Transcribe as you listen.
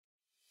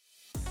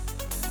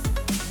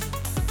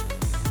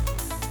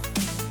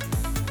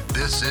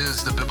This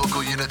is the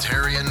Biblical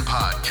Unitarian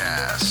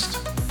Podcast.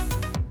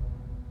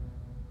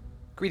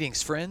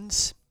 Greetings,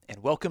 friends,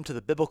 and welcome to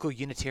the Biblical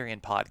Unitarian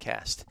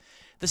Podcast.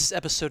 This is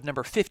episode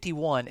number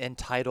 51,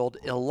 entitled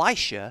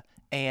Elisha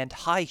and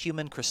High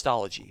Human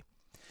Christology.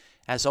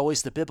 As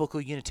always, the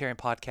Biblical Unitarian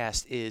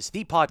Podcast is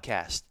the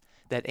podcast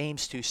that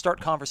aims to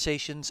start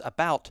conversations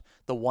about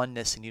the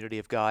oneness and unity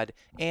of God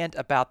and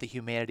about the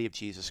humanity of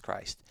Jesus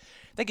Christ.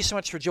 Thank you so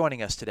much for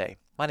joining us today.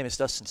 My name is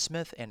Dustin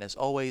Smith, and as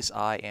always,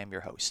 I am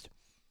your host.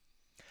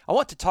 I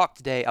want to talk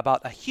today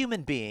about a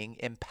human being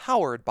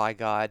empowered by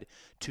God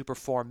to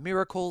perform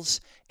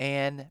miracles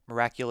and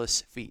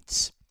miraculous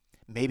feats.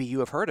 Maybe you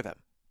have heard of him.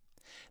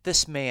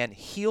 This man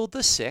healed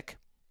the sick,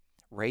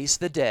 raised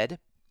the dead,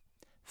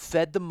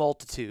 fed the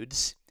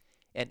multitudes,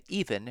 and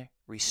even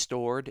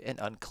restored an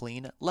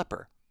unclean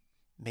leper.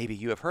 Maybe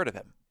you have heard of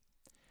him.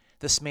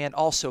 This man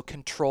also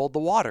controlled the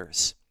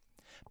waters,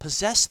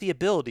 possessed the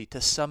ability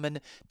to summon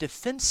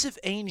defensive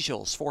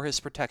angels for his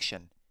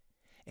protection,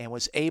 and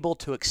was able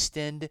to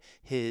extend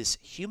his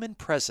human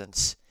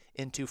presence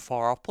into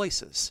far-off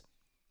places.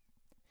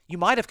 You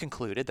might have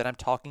concluded that I'm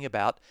talking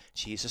about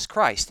Jesus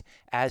Christ,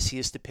 as he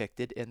is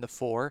depicted in the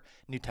 4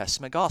 New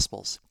Testament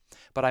Gospels.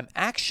 But I'm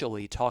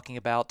actually talking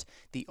about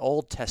the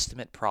Old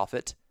Testament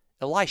prophet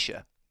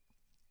Elisha.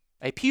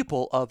 A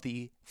pupil of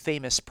the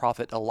famous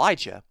prophet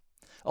Elijah,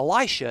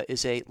 Elisha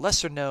is a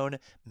lesser-known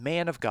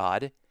man of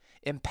God,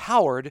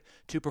 empowered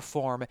to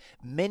perform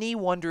many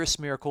wondrous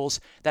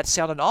miracles that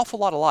sound an awful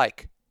lot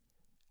alike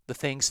the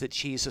things that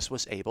Jesus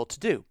was able to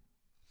do.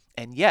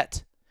 And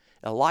yet,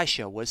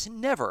 Elisha was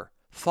never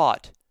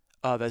thought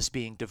of as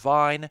being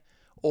divine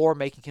or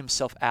making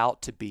himself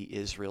out to be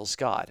Israel's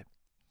God.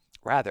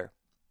 Rather,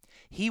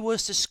 he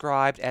was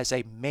described as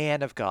a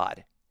man of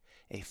God,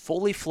 a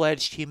fully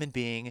fledged human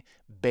being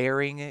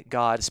bearing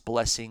God's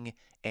blessing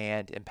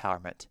and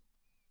empowerment.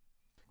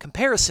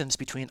 Comparisons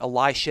between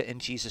Elisha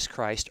and Jesus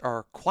Christ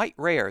are quite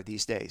rare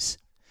these days,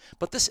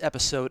 but this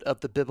episode of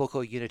the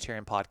Biblical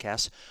Unitarian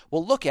Podcast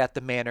will look at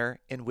the manner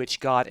in which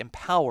God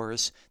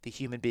empowers the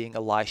human being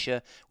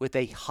Elisha with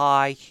a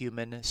high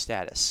human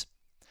status,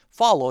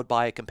 followed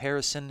by a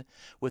comparison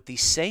with the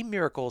same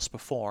miracles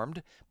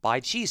performed by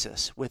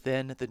Jesus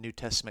within the New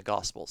Testament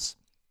Gospels.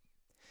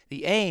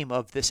 The aim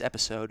of this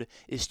episode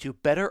is to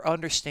better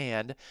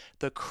understand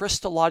the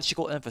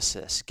Christological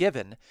emphasis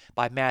given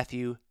by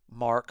Matthew,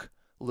 Mark,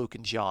 Luke,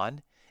 and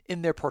John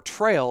in their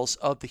portrayals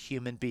of the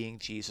human being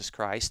Jesus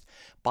Christ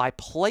by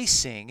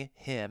placing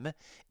him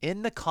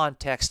in the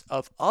context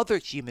of other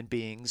human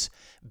beings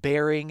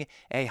bearing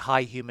a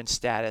high human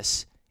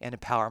status and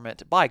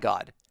empowerment by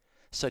God,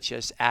 such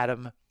as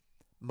Adam,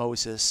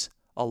 Moses,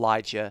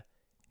 Elijah,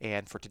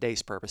 and for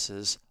today's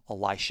purposes,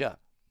 Elisha.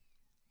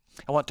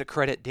 I want to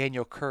credit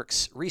Daniel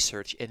Kirk's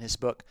research in his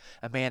book,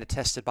 A Man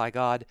Attested by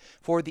God,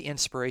 for the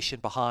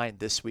inspiration behind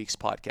this week's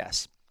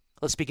podcast.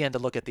 Let's begin to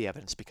look at the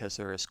evidence because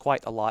there is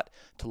quite a lot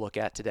to look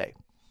at today.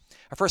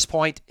 Our first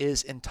point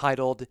is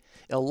entitled,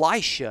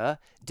 Elisha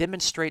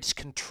Demonstrates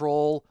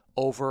Control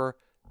Over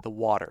the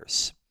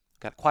Waters.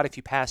 Got quite a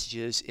few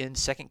passages in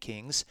 2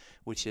 Kings,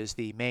 which is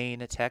the main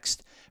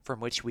text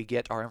from which we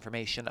get our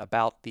information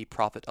about the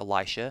prophet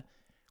Elisha.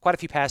 Quite a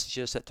few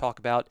passages that talk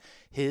about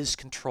his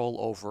control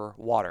over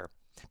water.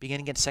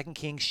 Beginning in 2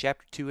 Kings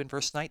chapter 2 and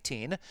verse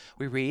 19,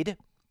 we read,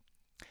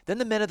 Then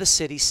the men of the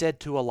city said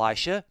to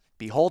Elisha,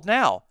 Behold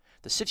now,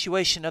 the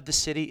situation of the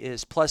city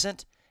is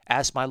pleasant,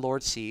 as my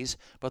Lord sees,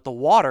 but the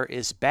water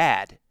is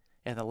bad,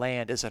 and the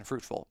land is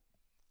unfruitful.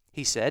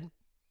 He said,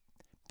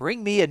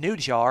 Bring me a new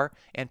jar,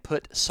 and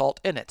put salt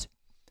in it.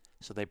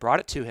 So they brought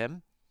it to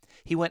him.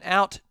 He went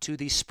out to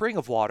the spring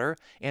of water,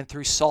 and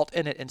threw salt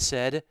in it, and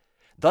said,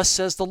 Thus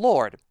says the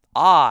Lord,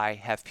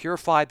 I have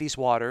purified these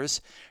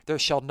waters. There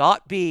shall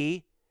not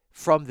be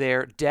from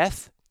there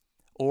death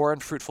or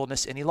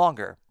unfruitfulness any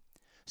longer.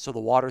 So the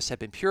waters have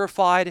been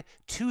purified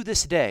to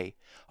this day,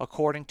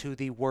 according to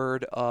the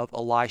word of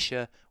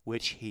Elisha,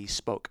 which he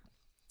spoke.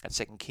 That's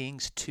 2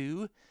 Kings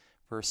 2,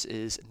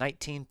 verses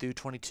 19 through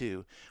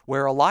 22,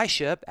 where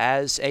Elisha,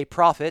 as a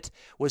prophet,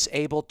 was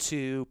able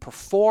to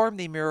perform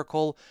the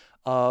miracle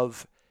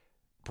of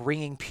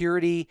bringing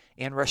purity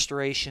and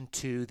restoration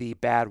to the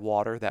bad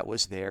water that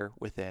was there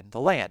within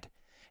the land.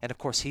 And of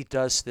course, he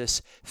does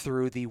this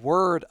through the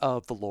word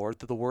of the Lord,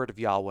 through the word of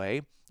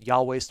Yahweh.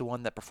 Yahweh is the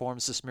one that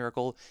performs this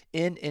miracle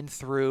in and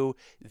through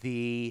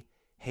the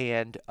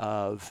hand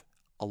of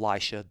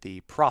Elisha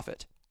the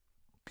prophet.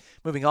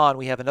 Moving on,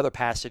 we have another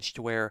passage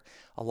to where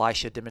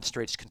Elisha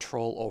demonstrates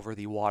control over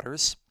the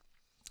waters.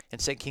 In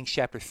 2 Kings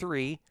chapter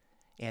 3,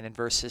 and in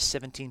verses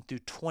 17 through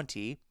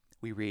 20,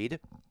 we read,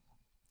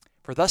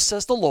 For thus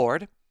says the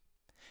Lord,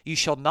 You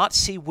shall not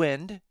see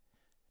wind,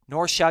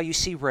 nor shall you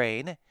see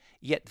rain,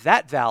 yet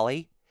that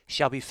valley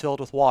shall be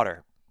filled with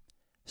water,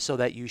 so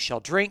that you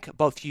shall drink,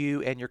 both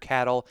you and your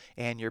cattle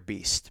and your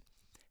beast.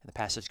 And the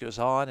passage goes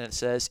on and it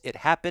says, It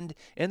happened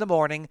in the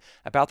morning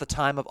about the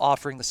time of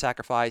offering the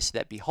sacrifice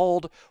that,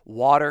 behold,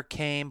 water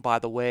came by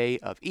the way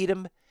of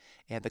Edom,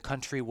 and the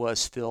country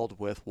was filled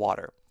with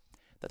water.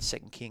 That's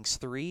 2 Kings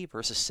 3,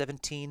 verses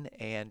 17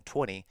 and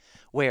 20,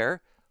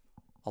 where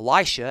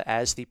Elisha,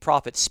 as the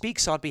prophet,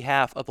 speaks on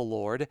behalf of the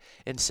Lord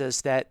and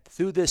says that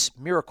through this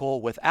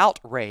miracle, without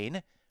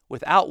rain,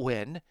 without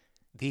wind,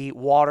 the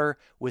water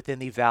within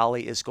the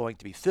valley is going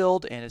to be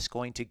filled, and it's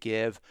going to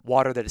give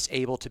water that is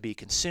able to be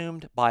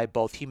consumed by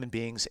both human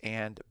beings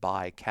and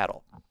by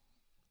cattle.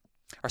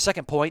 Our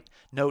second point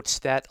notes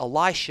that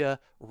Elisha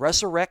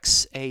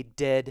resurrects a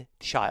dead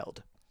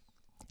child.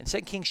 In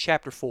 2 Kings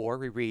chapter 4,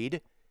 we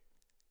read,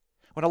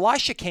 "When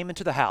Elisha came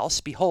into the house,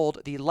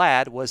 behold, the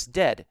lad was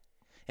dead,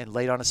 and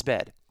laid on his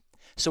bed.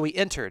 So he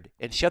entered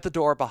and shut the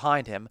door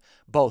behind him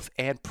both,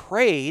 and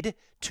prayed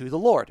to the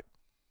Lord.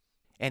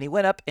 And he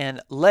went up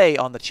and lay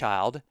on the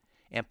child,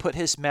 and put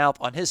his mouth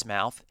on his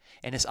mouth,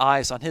 and his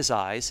eyes on his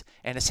eyes,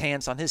 and his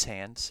hands on his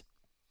hands.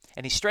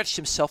 And he stretched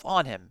himself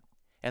on him,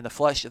 and the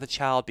flesh of the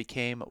child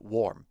became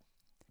warm.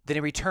 Then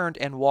he returned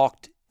and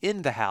walked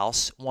in the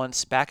house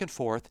once back and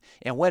forth,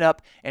 and went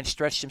up and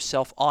stretched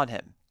himself on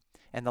him.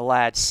 And the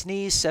lad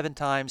sneezed 7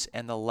 times,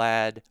 and the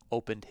lad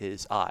opened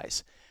his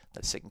eyes."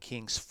 That's 2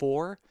 Kings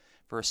 4,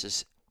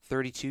 verses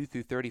 32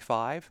 through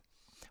 35,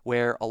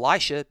 where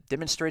Elisha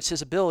demonstrates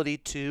his ability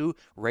to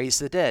raise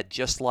the dead,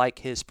 just like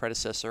his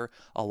predecessor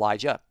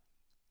Elijah.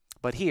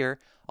 But here,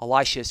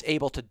 Elisha is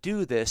able to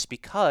do this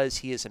because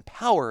he is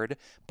empowered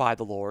by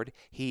the Lord.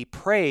 He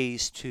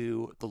prays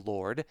to the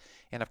Lord.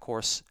 And of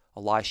course,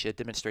 Elisha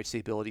demonstrates the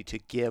ability to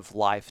give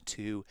life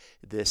to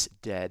this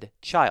dead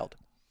child.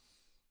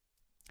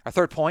 Our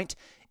third point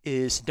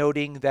is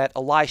noting that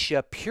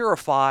Elisha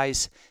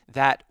purifies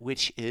that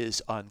which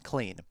is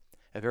unclean.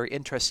 A very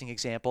interesting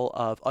example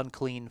of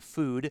unclean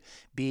food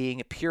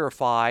being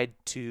purified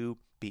to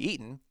be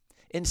eaten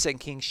in 2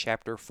 Kings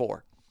chapter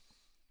 4.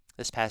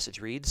 This passage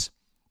reads,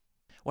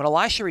 "When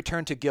Elisha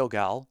returned to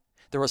Gilgal,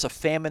 there was a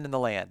famine in the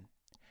land.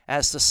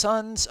 As the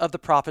sons of the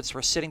prophets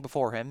were sitting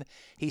before him,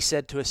 he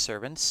said to his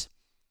servants,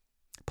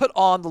 'Put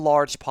on the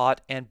large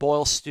pot and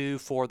boil stew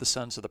for the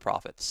sons of the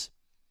prophets.'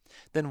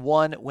 Then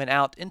one went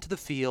out into the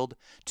field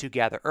to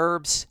gather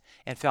herbs,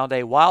 and found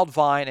a wild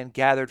vine, and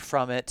gathered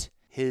from it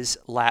his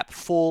lap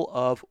full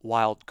of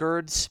wild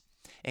gourds,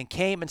 and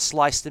came and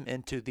sliced them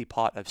into the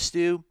pot of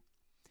stew,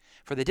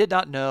 for they did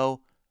not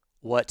know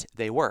what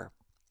they were.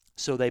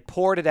 So they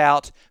poured it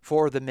out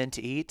for the men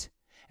to eat,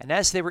 and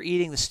as they were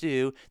eating the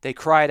stew, they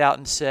cried out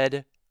and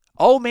said,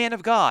 'O man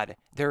of God,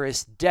 there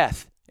is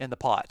death in the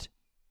pot.'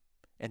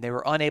 And they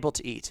were unable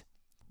to eat.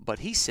 But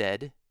he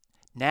said,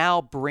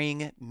 'Now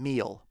bring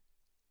meal.'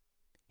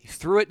 He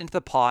threw it into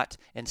the pot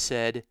and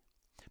said,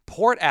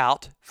 'Pour it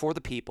out for the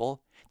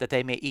people, that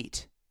they may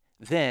eat.'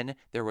 Then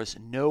there was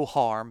no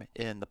harm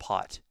in the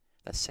pot."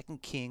 That's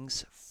 2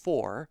 Kings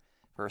 4,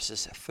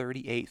 verses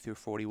 38 through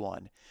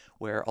 41,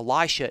 where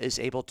Elisha is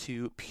able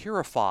to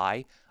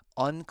purify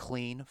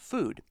unclean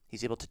food.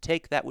 He's able to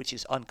take that which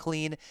is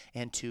unclean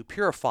and to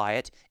purify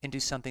it into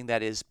something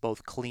that is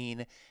both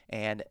clean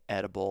and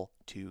edible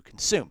to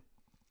consume.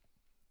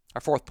 Our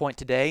fourth point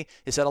today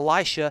is that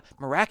Elisha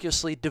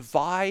miraculously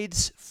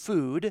divides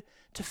food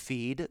to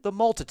feed the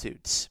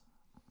multitudes.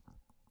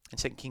 In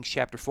 2 Kings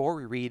chapter 4,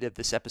 we read of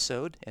this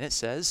episode, and it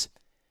says,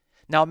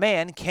 "Now a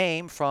man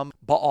came from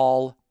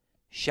Baal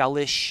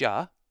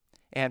Shalisha,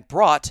 and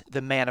brought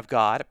the man of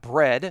God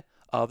bread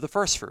of the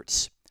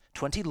firstfruits,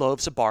 20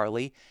 loaves of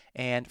barley,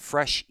 and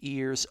fresh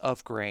ears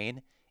of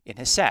grain in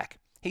his sack.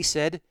 He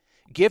said,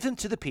 'Give them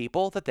to the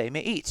people, that they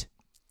may eat.'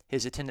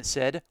 His attendant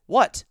said,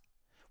 'What?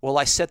 Will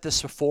I set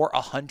this before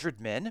 100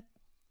 men?'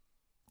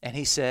 And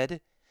he said,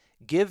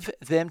 'Give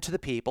them to the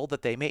people,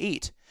 that they may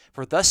eat.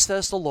 For thus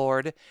says the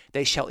Lord,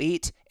 they shall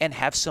eat and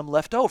have some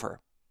left over.'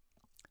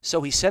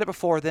 So he set it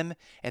before them,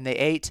 and they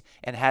ate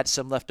and had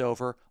some left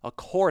over,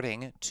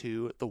 according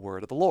to the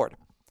word of the Lord."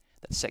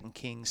 That's 2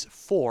 Kings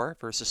 4,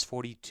 verses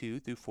 42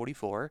 through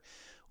 44,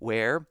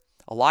 where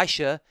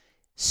Elisha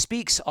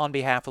speaks on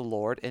behalf of the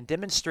Lord and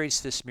demonstrates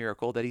this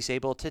miracle that he's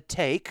able to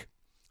take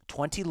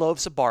 20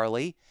 loaves of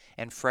barley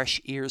and fresh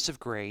ears of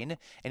grain,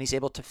 and he's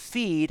able to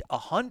feed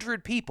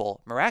 100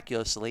 people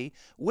miraculously,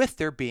 with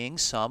there being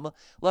some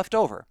left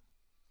over.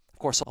 Of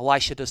course,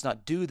 Elisha does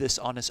not do this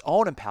on his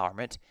own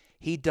empowerment.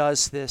 He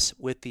does this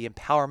with the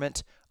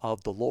empowerment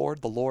of the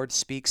Lord. The Lord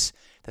speaks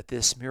that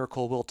this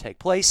miracle will take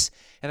place,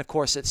 and of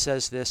course it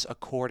says this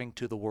according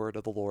to the word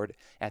of the Lord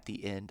at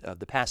the end of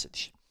the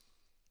passage.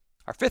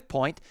 Our fifth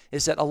point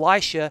is that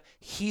Elisha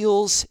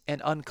heals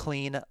an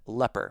unclean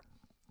leper.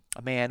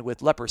 A man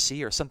with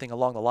leprosy, or something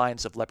along the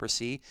lines of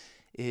leprosy,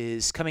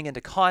 is coming into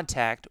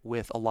contact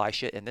with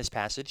Elisha in this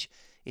passage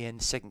in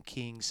 2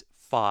 Kings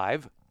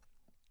 5,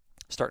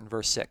 starting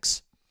verse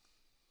 6.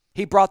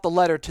 "He brought the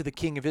letter to the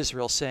king of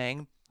Israel,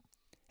 saying,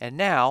 'And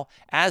now,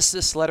 as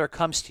this letter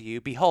comes to you,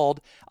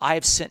 behold, I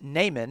have sent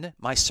Naaman,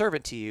 my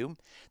servant, to you,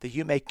 that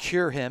you may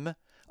cure him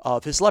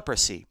of his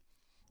leprosy.'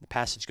 The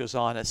passage goes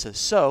on and says,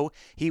 'So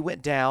he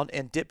went down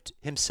and dipped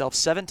himself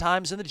 7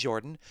 times in the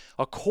Jordan,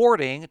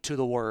 according to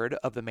the word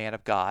of the man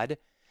of God,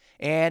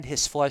 and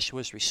his flesh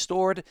was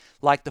restored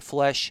like the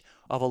flesh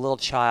of a little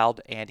child,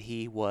 and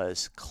he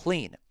was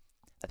clean.'"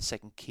 That's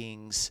 2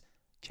 Kings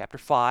chapter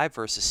 5,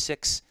 verses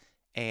 6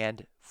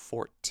 and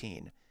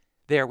 14.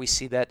 There we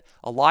see that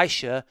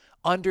Elisha,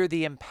 under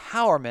the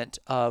empowerment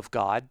of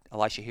God,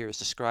 Elisha here is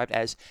described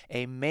as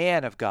a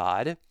man of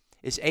God,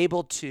 is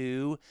able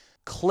to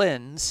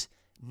cleanse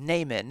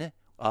Naaman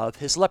of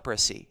his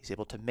leprosy. He's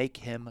able to make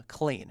him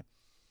clean.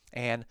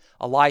 And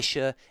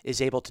Elisha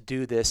is able to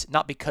do this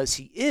not because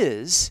he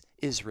is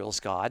Israel's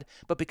God,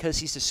 but because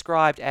he's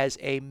described as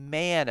a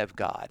man of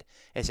God,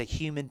 as a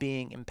human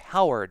being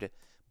empowered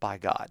by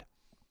God.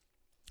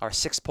 Our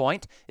sixth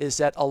point is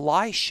that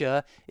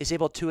Elisha is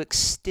able to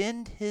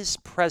extend his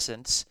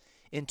presence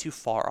into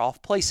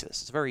far-off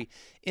places. It's a very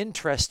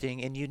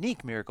interesting and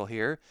unique miracle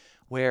here,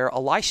 where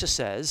Elisha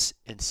says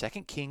in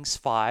 2 Kings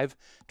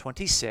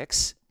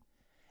 5:26,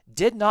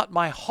 "Did not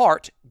my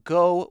heart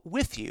go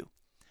with you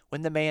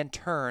when the man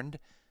turned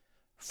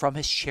from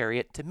his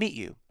chariot to meet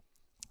you?"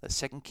 That's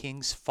 2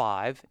 Kings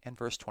 5 and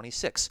verse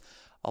 26.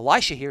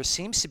 Elisha here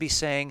seems to be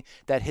saying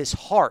that his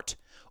heart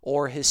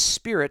or his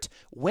spirit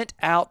went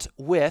out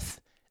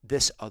with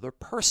this other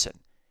person.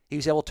 He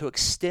was able to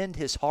extend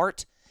his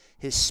heart,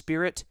 his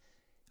spirit,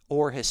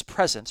 or his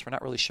presence. We're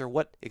not really sure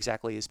what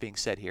exactly is being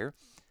said here,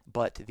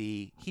 but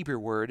the Hebrew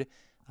word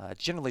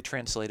generally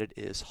translated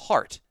is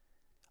heart.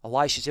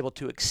 Elisha is able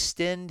to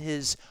extend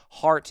his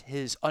heart,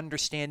 his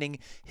understanding,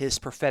 his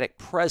prophetic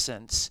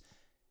presence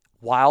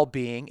while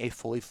being a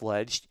fully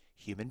fledged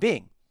human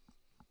being.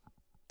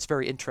 It's a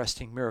very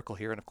interesting miracle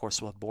here, and of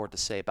course we'll have more to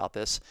say about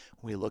this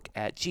when we look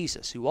at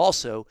Jesus, who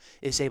also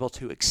is able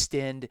to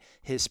extend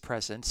his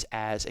presence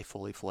as a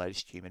fully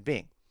fledged human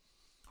being.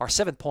 Our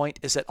seventh point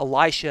is that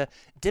Elisha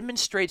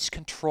demonstrates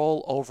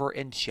control over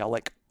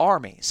angelic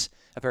armies,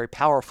 a very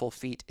powerful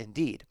feat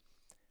indeed.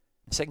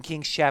 In 2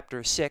 Kings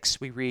chapter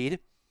 6 we read,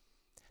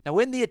 "Now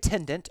when the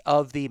attendant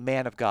of the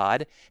man of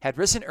God had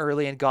risen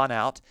early and gone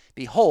out,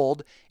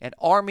 behold, an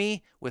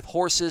army with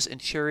horses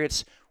and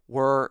chariots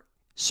were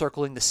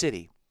circling the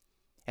city.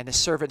 And his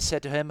servant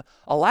said to him,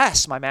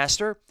 Alas, my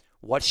master,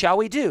 what shall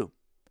we do?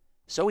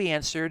 So he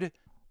answered,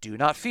 Do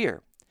not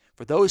fear,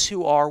 for those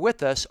who are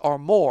with us are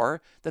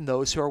more than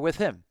those who are with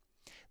him.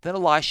 Then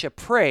Elisha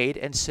prayed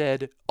and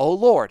said, O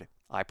Lord,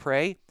 I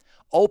pray,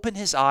 open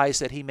his eyes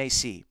that he may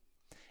see.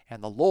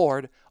 And the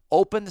Lord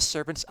opened the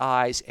servant's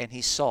eyes, and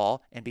he saw,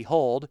 and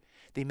behold,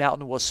 the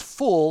mountain was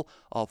full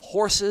of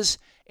horses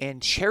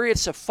and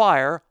chariots of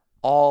fire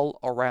all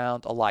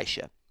around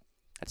Elisha."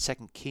 That's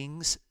 2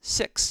 Kings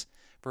 6,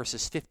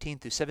 verses 15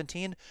 through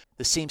 17.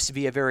 This seems to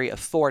be a very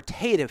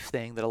authoritative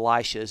thing that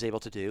Elisha is able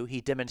to do. He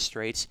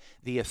demonstrates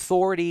the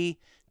authority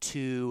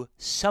to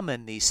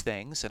summon these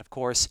things. And of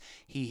course,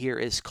 he here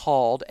is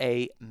called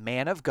a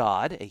man of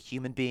God, a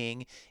human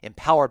being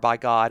empowered by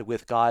God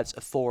with God's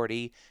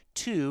authority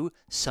to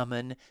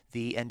summon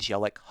the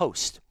angelic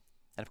host.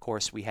 And of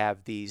course, we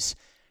have these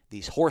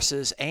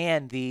horses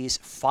and these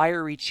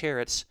fiery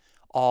chariots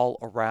all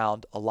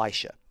around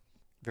Elisha.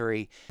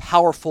 Very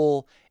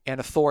powerful and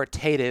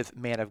authoritative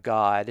man of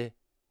God,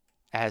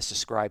 as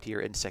described here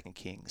in 2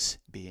 Kings,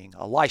 being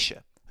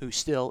Elisha, who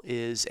still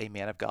is a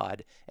man of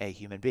God, a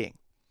human being.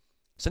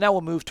 So now we'll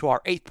move to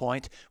our eighth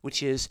point,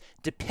 which is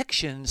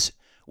depictions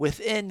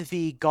within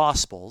the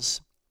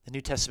Gospels, the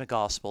New Testament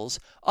Gospels,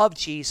 of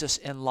Jesus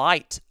in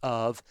light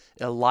of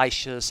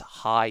Elisha's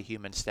high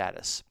human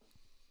status.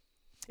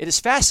 It is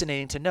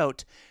fascinating to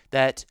note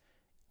that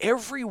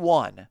every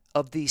one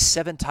of these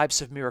 7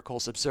 types of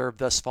miracles observed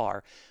thus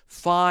far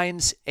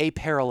finds a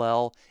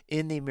parallel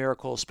in the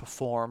miracles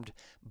performed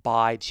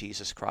by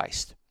Jesus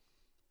Christ.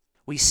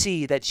 We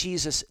see that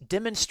Jesus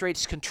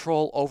demonstrates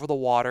control over the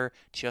water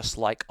just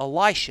like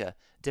Elisha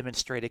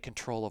demonstrated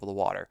control over the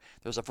water.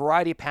 There's a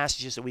variety of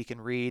passages that we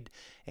can read,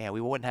 and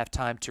we wouldn't have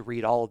time to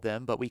read all of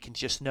them, but we can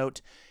just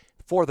note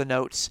for the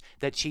notes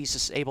that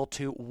Jesus is able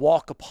to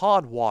walk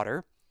upon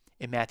water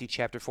in Matthew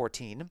chapter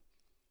 14.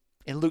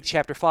 In Luke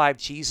chapter 5,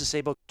 Jesus is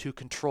able to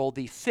control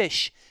the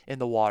fish in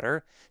the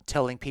water,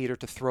 telling Peter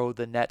to throw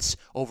the nets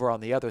over on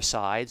the other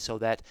side so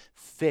that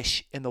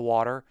fish in the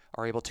water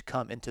are able to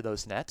come into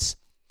those nets.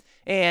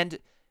 And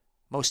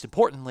most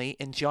importantly,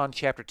 in John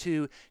chapter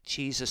 2,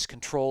 Jesus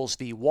controls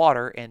the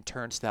water and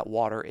turns that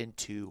water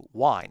into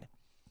wine.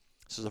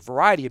 So there's a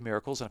variety of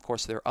miracles, and of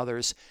course there are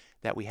others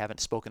that we haven't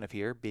spoken of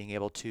here, being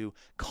able to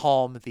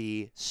calm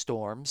the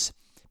storms,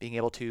 being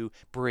able to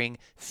bring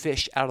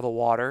fish out of the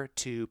water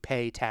to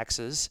pay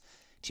taxes.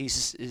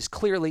 Jesus is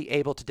clearly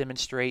able to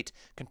demonstrate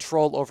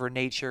control over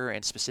nature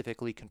and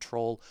specifically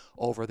control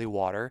over the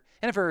water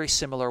in a very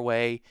similar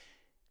way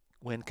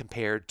when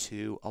compared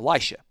to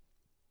Elisha.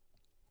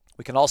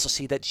 We can also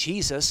see that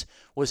Jesus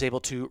was able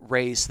to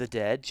raise the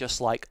dead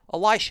just like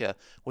Elisha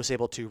was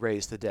able to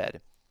raise the dead.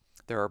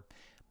 There are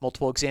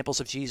multiple examples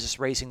of Jesus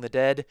raising the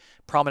dead.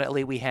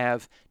 Prominently, we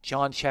have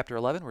John chapter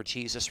 11, where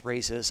Jesus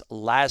raises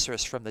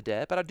Lazarus from the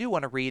dead. But I do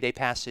want to read a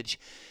passage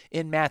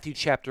in Matthew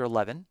chapter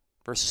 11,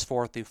 verses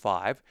 4 through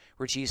 5,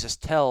 where Jesus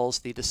tells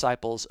the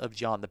disciples of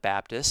John the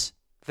Baptist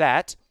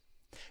that,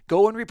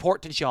 Go and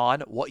report to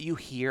John what you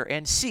hear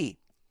and see.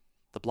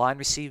 The blind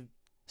receive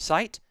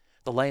sight,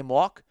 the lame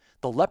walk,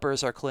 the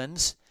lepers are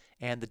cleansed,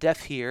 and the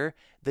deaf hear,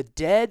 the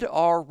dead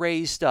are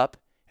raised up,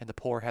 and the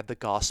poor have the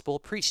gospel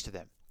preached to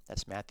them.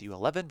 That's Matthew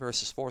 11,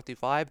 verses 4 through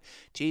 5.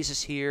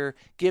 Jesus here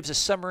gives a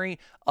summary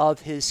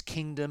of his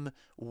kingdom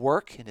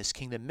work and his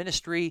kingdom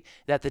ministry,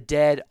 that the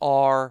dead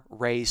are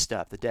raised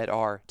up. The dead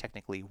are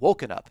technically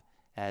woken up,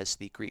 as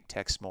the Greek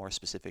text more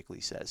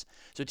specifically says.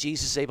 So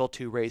Jesus is able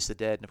to raise the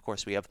dead, and of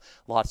course we have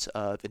lots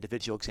of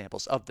individual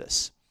examples of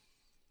this.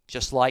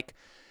 Just like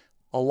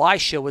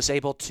Elisha was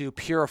able to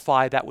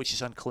purify that which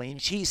is unclean,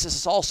 Jesus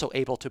is also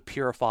able to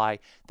purify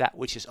that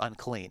which is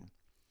unclean.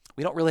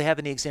 We don't really have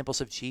any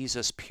examples of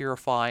Jesus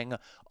purifying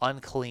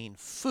unclean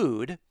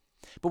food,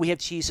 but we have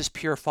Jesus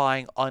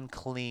purifying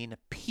unclean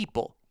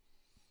people.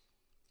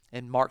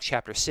 In Mark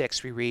chapter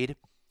 6, we read,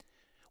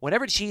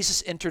 "Whenever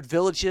Jesus entered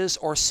villages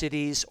or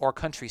cities or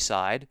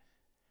countryside,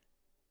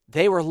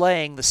 they were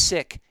laying the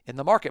sick in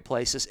the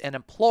marketplaces and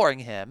imploring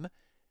him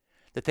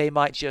that they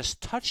might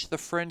just touch the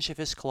fringe of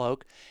his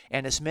cloak,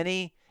 and as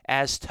many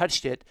as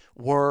touched it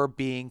were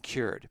being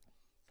cured."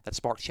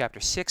 That's Mark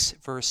chapter 6,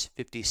 verse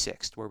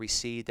 56, where we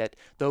see that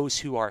those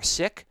who are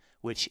sick,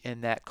 which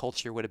in that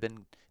culture would have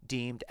been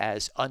deemed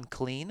as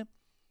unclean,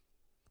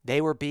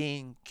 they were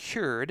being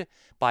cured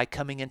by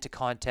coming into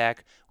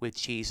contact with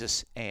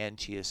Jesus and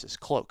Jesus'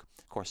 cloak.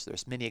 Of course,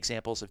 there's many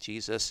examples of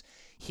Jesus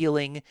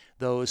healing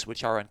those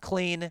which are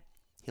unclean,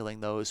 healing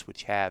those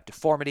which have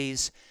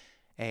deformities,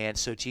 and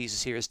so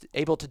Jesus here is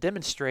able to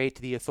demonstrate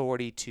the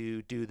authority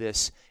to do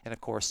this, and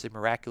of course the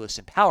miraculous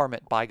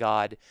empowerment by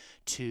God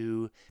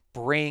to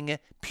bring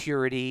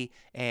purity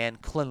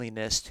and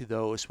cleanliness to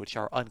those which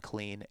are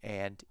unclean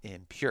and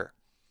impure.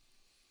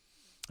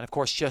 And of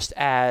course, just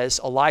as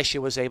Elisha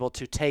was able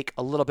to take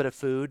a little bit of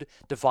food,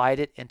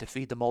 divide it, and to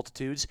feed the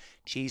multitudes,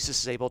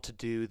 Jesus is able to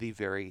do the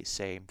very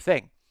same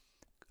thing,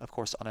 of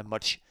course on a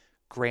much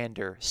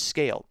grander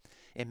scale.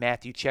 In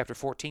Matthew chapter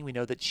 14, we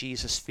know that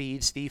Jesus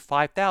feeds the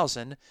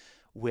 5,000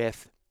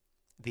 with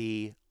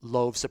the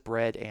loaves of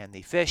bread and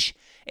the fish.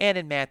 And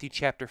in Matthew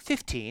chapter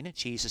 15,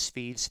 Jesus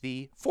feeds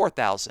the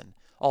 4,000,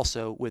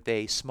 also with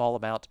a small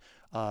amount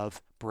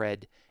of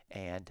bread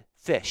and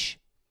fish.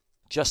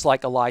 Just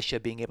like Elisha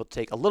being able to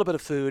take a little bit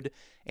of food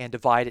and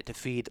divide it to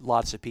feed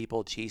lots of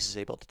people, Jesus is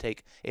able to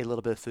take a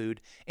little bit of food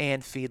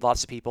and feed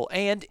lots of people.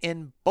 And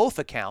in both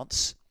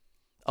accounts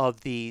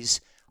of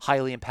these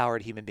highly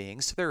empowered human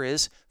beings, there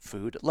is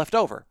food left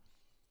over,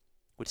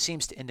 which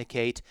seems to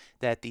indicate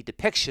that the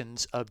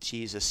depictions of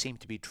Jesus seem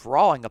to be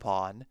drawing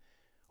upon,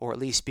 or at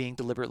least being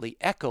deliberately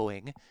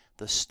echoing,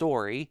 the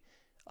story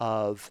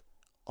of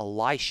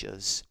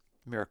Elisha's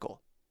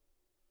miracle.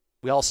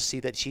 We also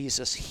see that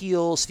Jesus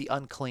heals the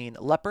unclean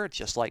leper,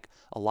 just like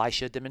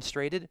Elisha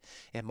demonstrated.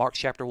 In Mark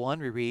chapter 1,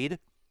 we read,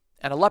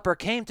 "And a leper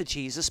came to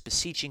Jesus,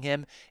 beseeching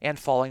him and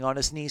falling on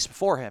his knees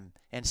before him,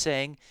 and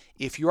saying,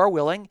 'If you are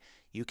willing,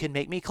 you can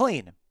make me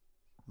clean.'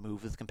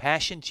 Moved with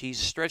compassion,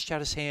 Jesus stretched out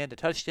his hand and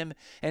touched him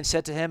and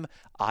said to him,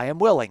 'I am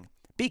willing,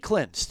 be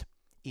cleansed.'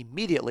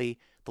 Immediately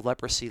the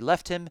leprosy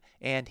left him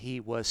and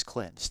he was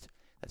cleansed."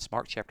 That's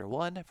Mark chapter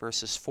 1,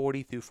 verses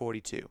 40 through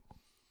 42.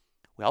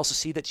 We also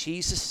see that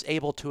Jesus is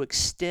able to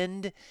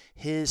extend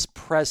his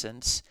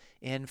presence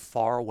in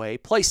faraway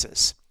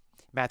places.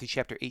 Matthew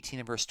chapter 18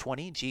 and verse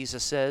 20,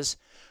 Jesus says,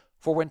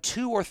 "For when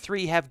 2 or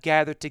 3 have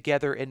gathered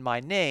together in my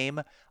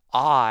name,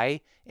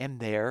 I am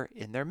there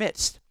in their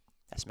midst."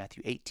 That's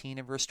Matthew 18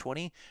 and verse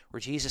 20, where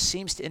Jesus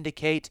seems to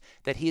indicate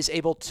that he is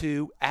able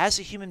to, as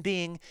a human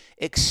being,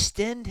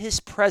 extend his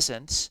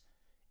presence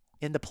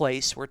in the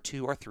place where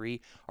 2 or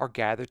 3 are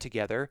gathered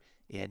together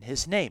in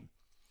his name.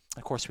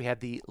 Of course, we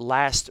have the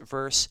last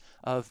verse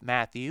of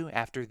Matthew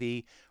after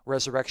the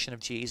resurrection of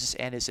Jesus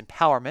and his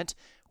empowerment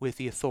with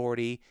the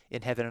authority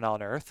in heaven and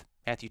on earth.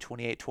 Matthew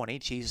 28:20,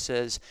 Jesus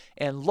says,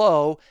 "And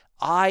lo,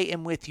 I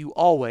am with you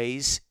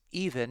always,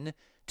 even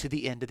to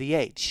the end of the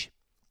age."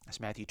 That's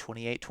Matthew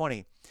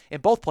 28:20.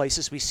 In both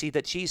places, we see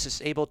that Jesus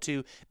is able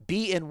to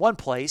be in one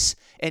place,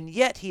 and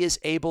yet he is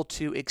able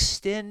to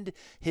extend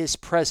his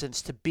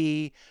presence to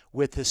be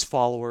with his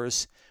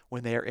followers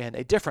when they are in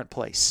a different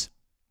place.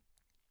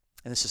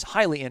 And this is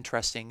highly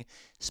interesting,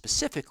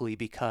 specifically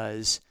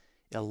because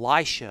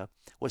Elisha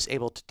was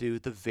able to do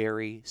the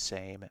very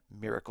same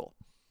miracle.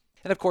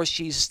 And of course,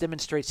 Jesus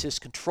demonstrates his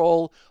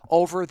control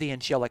over the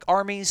angelic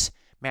armies.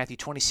 Matthew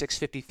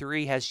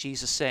 26:53 has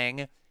Jesus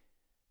saying,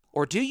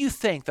 "Or do you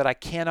think that I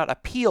cannot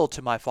appeal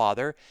to my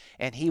Father,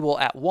 and he will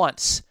at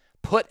once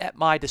put at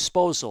my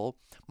disposal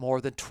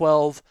more than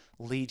 12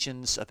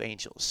 legions of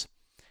angels?"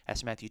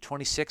 That's Matthew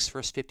 26,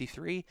 verse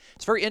 53.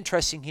 It's very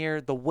interesting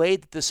here, the way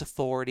that this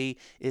authority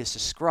is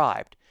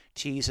described.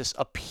 Jesus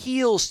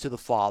appeals to the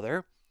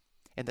Father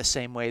in the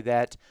same way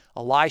that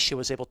Elisha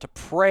was able to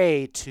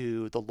pray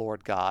to the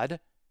Lord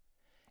God,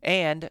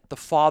 and the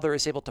Father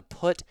is able to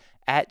put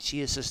at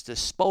Jesus'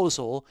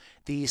 disposal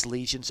these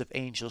legions of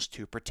angels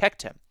to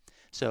protect him.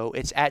 So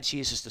it's at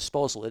Jesus'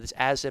 disposal. It is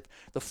as if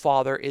the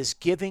Father is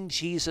giving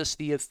Jesus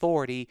the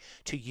authority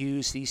to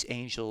use these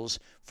angels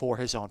for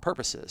his own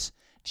purposes.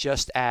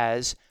 Just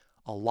as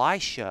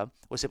Elisha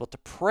was able to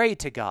pray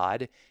to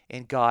God,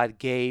 and God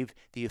gave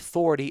the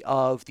authority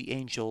of the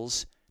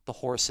angels the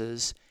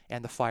horses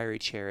and the fiery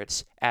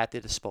chariots at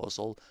the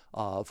disposal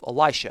of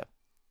Elisha.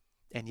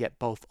 And yet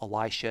both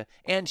Elisha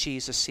and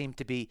Jesus seem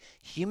to be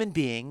human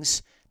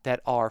beings that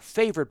are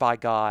favored by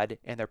God,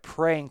 and they're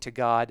praying to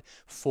God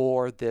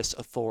for this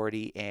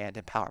authority and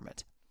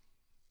empowerment.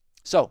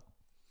 So,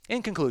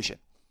 in conclusion,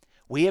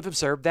 we have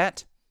observed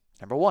that,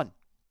 number one,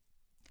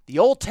 the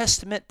Old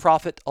Testament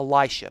prophet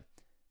Elisha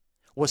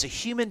was a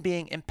human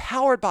being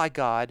empowered by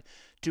God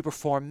to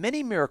perform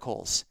many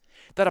miracles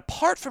that,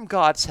 apart from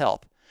God's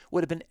help,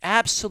 would have been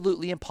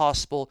absolutely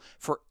impossible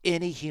for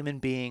any human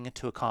being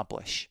to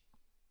accomplish.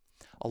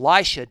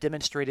 Elisha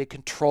demonstrated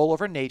control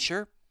over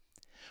nature,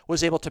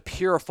 was able to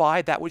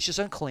purify that which is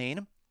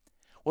unclean,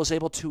 was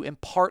able to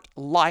impart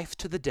life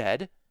to the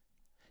dead,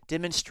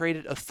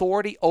 demonstrated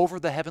authority over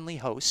the heavenly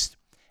host,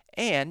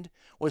 and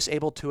was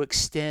able to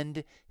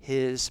extend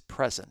his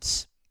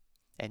presence.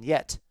 And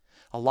yet,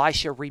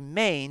 Elisha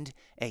remained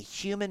a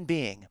human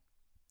being,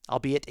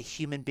 albeit a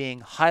human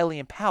being highly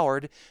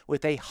empowered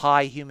with a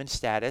high human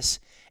status,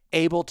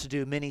 able to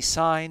do many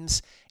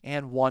signs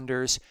and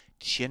wonders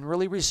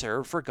generally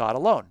reserved for God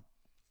alone.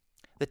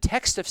 The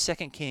text of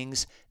 2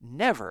 Kings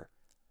never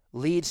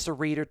leads the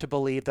reader to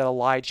believe that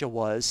Elijah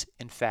was,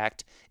 in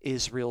fact,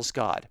 Israel's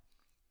God.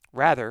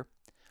 Rather,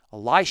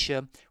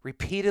 Elisha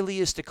repeatedly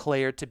is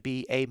declared to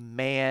be a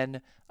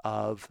man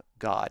of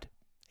God,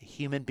 a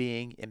human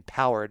being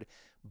empowered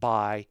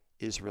by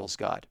Israel's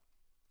God.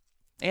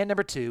 And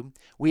number two,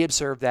 we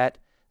observe that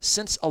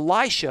since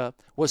Elisha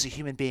was a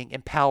human being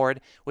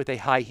empowered with a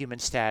high human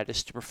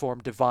status to perform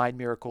divine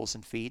miracles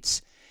and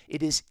feats,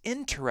 it is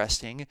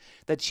interesting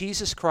that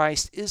Jesus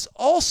Christ is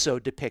also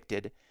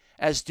depicted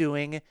as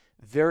doing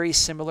very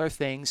similar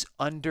things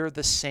under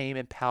the same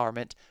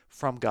empowerment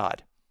from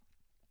God.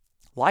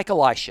 Like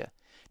Elisha,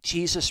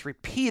 Jesus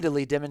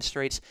repeatedly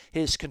demonstrates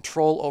his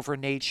control over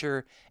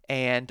nature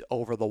and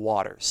over the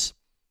waters.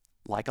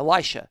 Like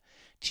Elisha,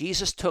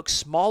 Jesus took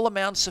small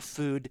amounts of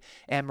food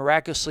and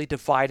miraculously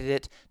divided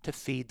it to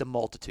feed the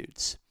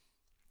multitudes.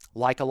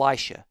 Like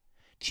Elisha,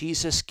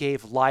 Jesus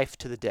gave life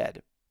to the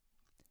dead.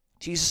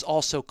 Jesus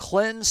also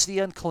cleansed the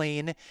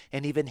unclean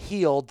and even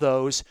healed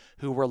those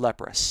who were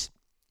leprous.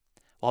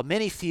 While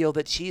many feel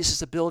that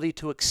Jesus' ability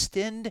to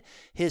extend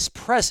his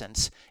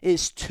presence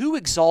is too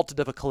exalted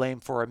of a claim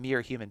for a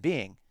mere human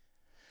being,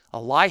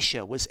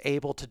 Elisha was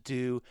able to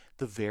do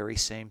the very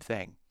same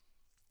thing.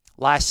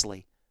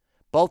 Lastly,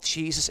 both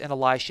Jesus and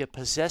Elisha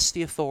possessed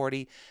the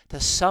authority to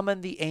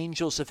summon the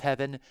angels of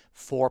heaven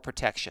for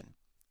protection.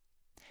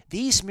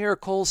 These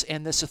miracles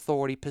and this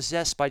authority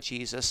possessed by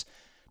Jesus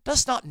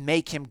does not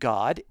make him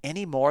God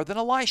any more than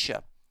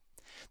Elisha.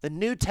 The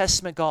New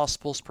Testament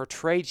Gospels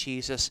portray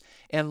Jesus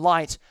in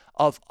light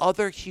of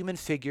other human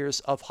figures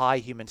of high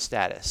human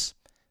status.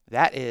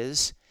 That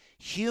is,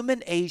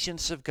 human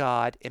agents of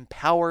God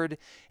empowered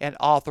and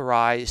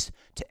authorized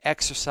to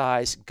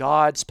exercise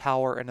God's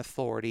power and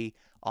authority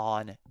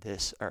on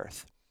this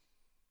earth.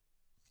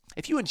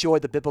 If you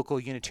enjoyed the Biblical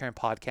Unitarian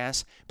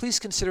Podcast, please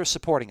consider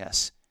supporting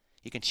us.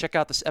 You can check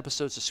out this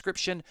episode's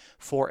description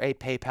for a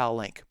PayPal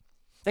link.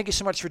 Thank you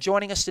so much for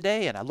joining us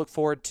today, and I look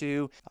forward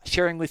to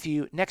sharing with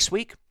you next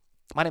week.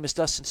 My name is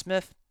Dustin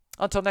Smith.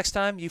 Until next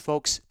time, you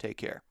folks take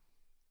care.